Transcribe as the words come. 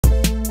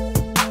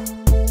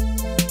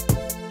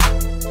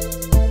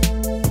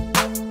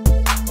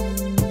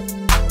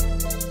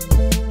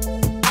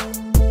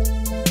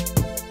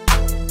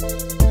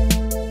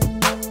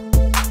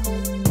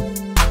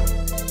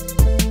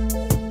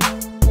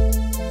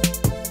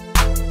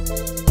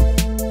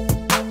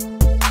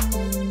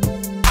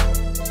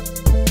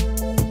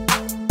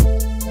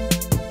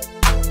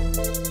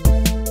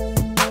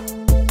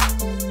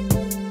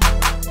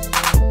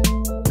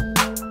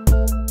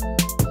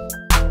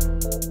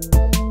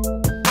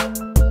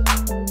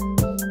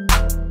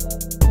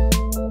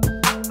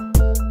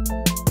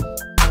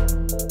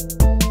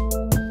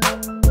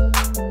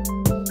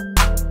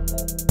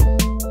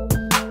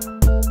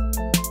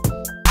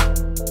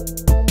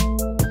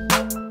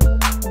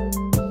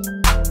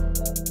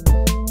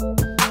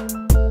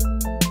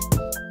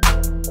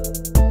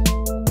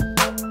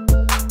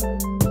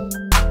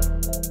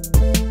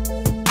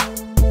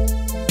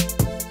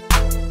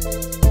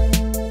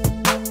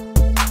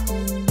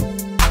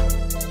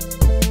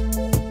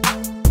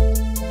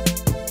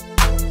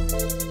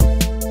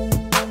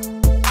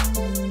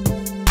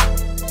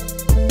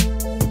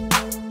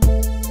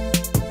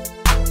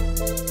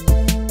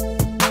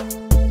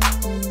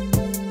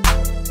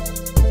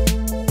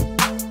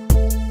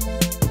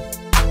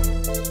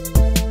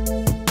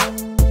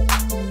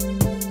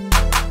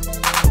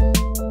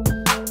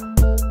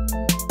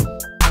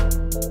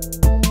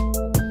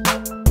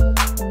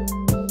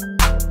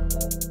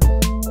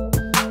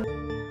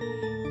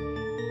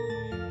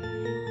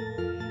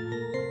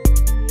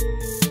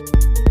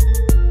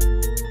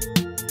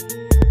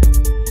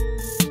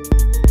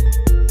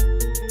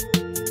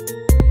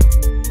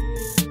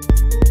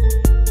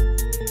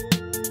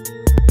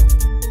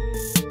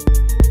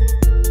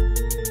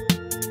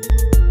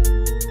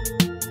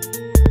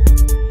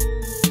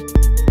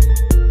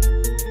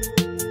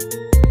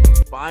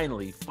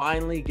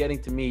finally getting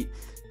to meet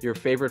your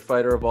favorite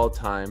fighter of all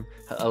time.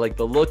 Like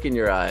the look in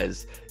your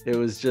eyes, it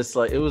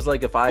was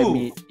like if I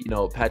meet,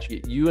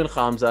 Patrick, you and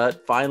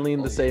Khamzat finally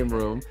in the same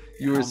room.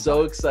 You were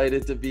so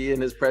excited to be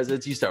in his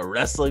presence. You start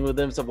wrestling with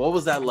him. So what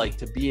was that like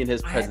to be in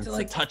his presence,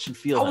 to touch and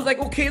feel I was like,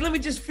 okay, let me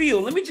just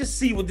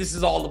see what this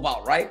is all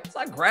about, right? So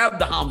I grabbed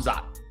the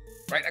Khamzat,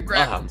 right? I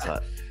grabbed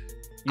Khamzat.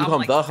 You call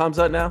him the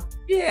Khamzat now?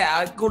 Yeah,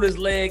 I go to his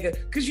leg.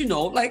 Because,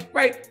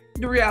 right,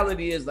 the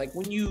reality is, like,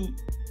 when you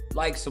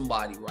like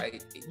somebody,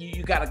 right,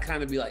 you got to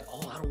kind of be like,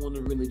 oh, I don't want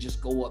to really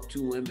just go up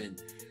to him.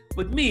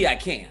 But me, I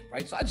can,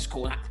 right? So I just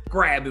go and I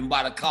grab him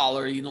by the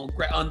collar,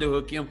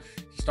 underhook him.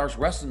 He starts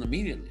wrestling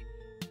immediately.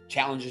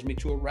 Challenges me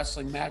to a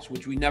wrestling match,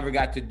 which we never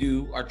got to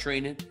do our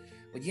training.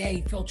 But yeah,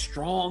 he felt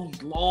strong.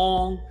 He's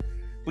long,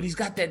 but he's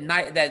got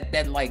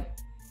that like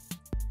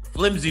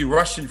flimsy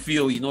Russian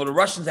feel. The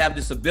Russians have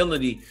this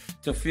ability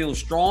to feel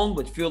strong,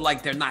 but feel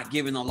like they're not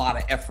giving a lot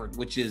of effort,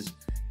 which is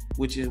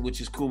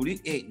cool. But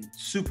he's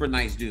super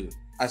nice dude.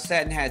 I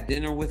sat and had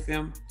dinner with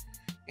him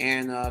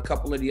and a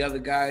couple of the other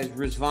guys,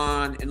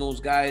 Rizvan and those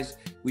guys.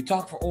 We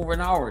talked for over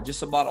an hour,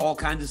 just about all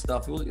kinds of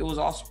stuff. It was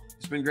awesome.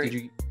 It's been great.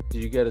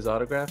 Did you get his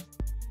autograph?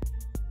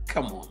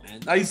 Come on,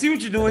 man. Now you see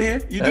what you're doing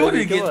here? You're doing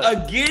it again.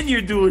 Again,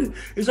 you're doing it.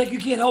 It's like you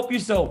can't help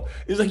yourself.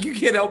 It's like you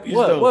can't help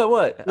yourself. What?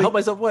 Like, help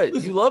myself what?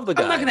 You love the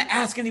guy. I'm not going to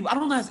ask anybody. I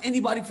don't ask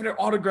anybody for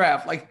their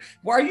autograph. Like,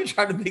 why are you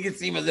trying to make it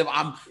seem as if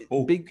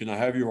can I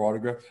have your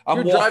autograph?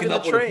 I'm walking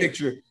up with a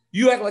picture.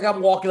 You act like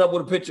I'm walking up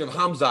with a picture of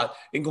Khamzat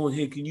and going,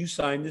 hey, can you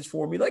sign this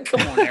for me? Like,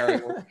 come on,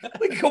 Ariel.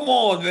 Like, come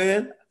on,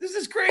 man. This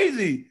is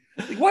crazy.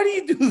 Like, why do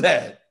you do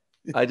that?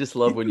 I just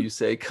love when you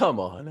say, come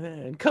on,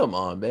 man. Come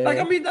on, man. Like,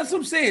 I mean, that's what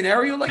I'm saying,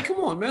 Ariel. Like, come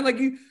on, man. Like,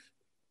 you...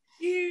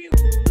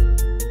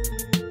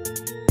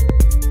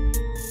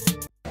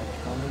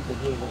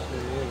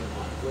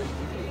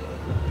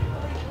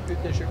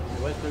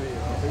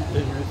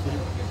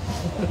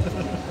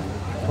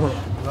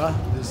 Va?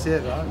 Du ser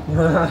va?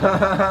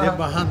 Det är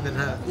bara han den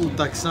här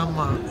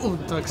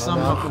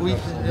otacksamma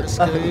skiten. Jag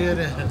ska göra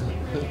det.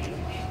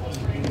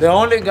 The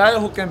only guy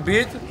who can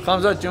beat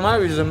Khamzat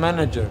Chimaev is the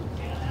manager.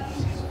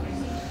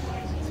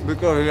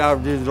 Because he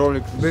has this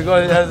Rolex.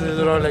 Because he has his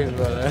Rolex,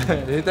 brother.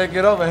 He take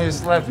it off and he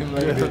slap him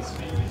like this.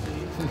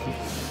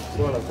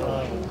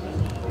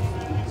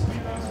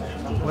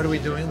 What are we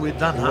doing? We're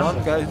done, huh?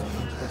 Guys.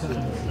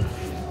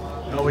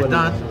 Are we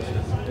done?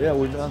 Yeah,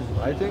 we're done.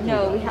 I think.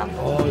 No, we have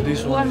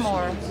this one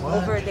more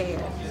over there.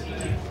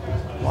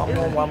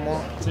 One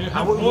more. We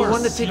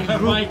want to take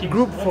a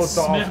group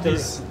photo after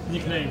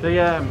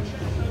The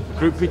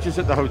group pictures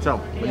at the hotel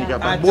when you get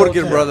back. Yeah.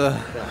 Morgan, brother.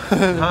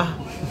 Huh?